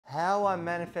how I'm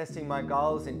manifesting my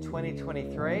goals in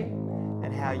 2023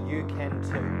 and how you can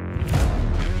too.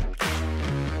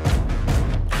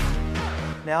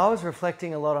 Now, I was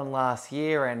reflecting a lot on last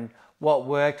year and what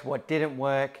worked, what didn't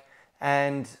work,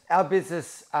 and our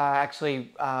business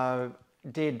actually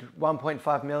did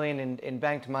 1.5 million in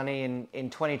banked money in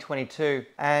 2022,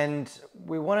 and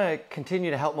we want to continue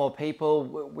to help more people.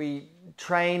 We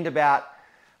trained about,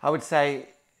 I would say,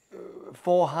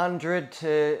 400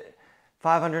 to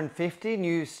 550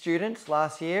 new students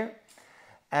last year,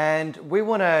 and we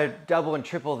want to double and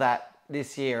triple that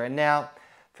this year. And now,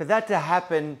 for that to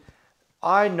happen,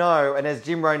 I know, and as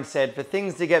Jim Rohn said, for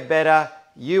things to get better,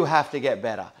 you have to get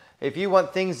better. If you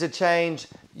want things to change,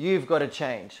 you've got to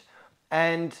change.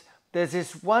 And there's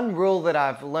this one rule that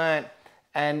I've learnt,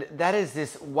 and that is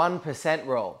this 1%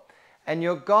 rule. And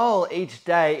your goal each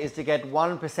day is to get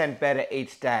 1% better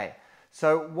each day.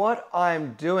 So what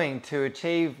I'm doing to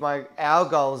achieve our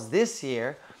goals this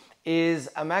year is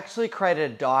I'm actually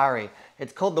created a diary.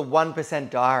 It's called the 1%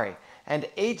 diary. And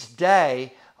each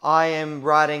day I am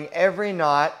writing every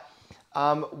night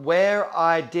where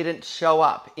I didn't show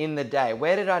up in the day.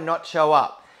 Where did I not show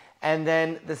up? And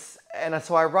then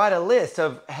so I write a list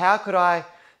of how could I,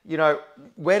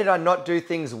 where did I not do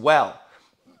things well?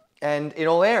 And in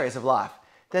all areas of life.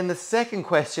 Then the second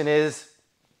question is,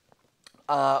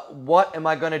 what am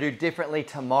I going to do differently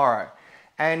tomorrow?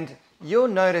 And you'll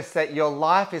notice that your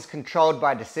life is controlled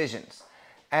by decisions.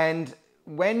 And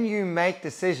when you make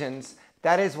decisions,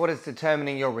 that is what is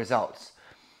determining your results.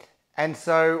 And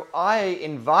so I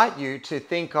invite you to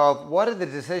think of what are the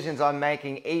decisions I'm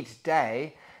making each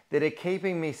day that are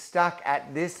keeping me stuck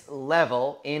at this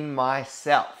level in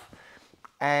myself.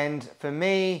 And for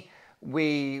me,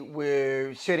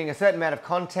 we're shooting a certain amount of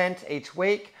content each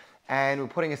week, and we're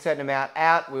putting a certain amount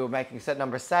out. We were making a certain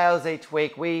number of sales each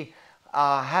week. We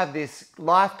have this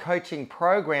life coaching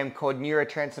program called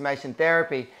Neurotransformation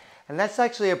Therapy. And that's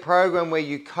actually a program where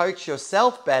you coach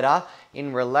yourself better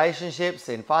in relationships,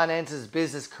 in finances,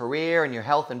 business, career, and your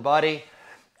health and body.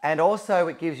 And also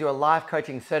it gives you a life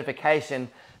coaching certification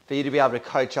for you to be able to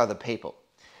coach other people.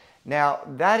 Now,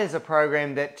 that is a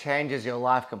program that changes your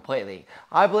life completely.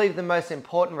 I believe the most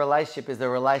important relationship is the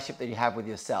relationship that you have with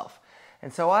yourself.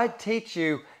 And so I teach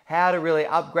you how to really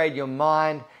upgrade your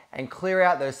mind and clear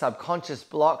out those subconscious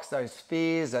blocks, those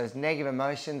fears, those negative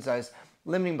emotions, those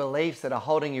limiting beliefs that are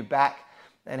holding you back,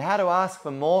 and how to ask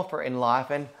for more in life.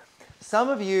 And some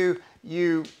of you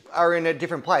are in a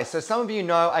different place. So some of you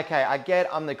know, okay, I get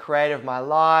I'm the creator of my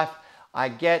life. I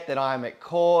get that I'm at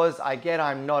cause. I get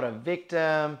I'm not a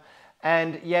victim.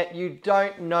 And yet you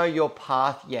don't know your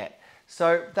path yet.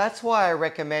 So that's why I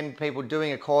recommend people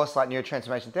doing a course like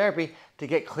Neurotransformation Therapy to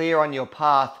get clear on your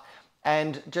path.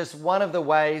 And just one of the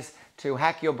ways to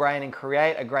hack your brain and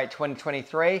create a great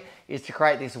 2023 is to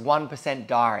create this 1%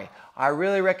 diary. I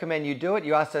really recommend you do it.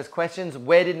 You ask those questions.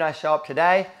 Where didn't I show up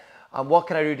today? What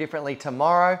can I do differently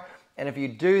tomorrow? And if you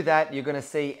do that, you're going to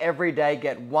see every day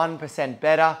get 1%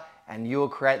 better, and you will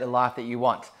create the life that you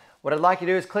want. What I'd like you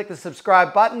to do is click the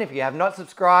subscribe button if you have not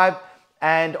subscribed,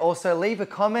 and also leave a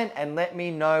comment and let me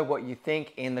know what you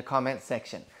think in the comment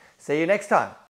section. See you next time.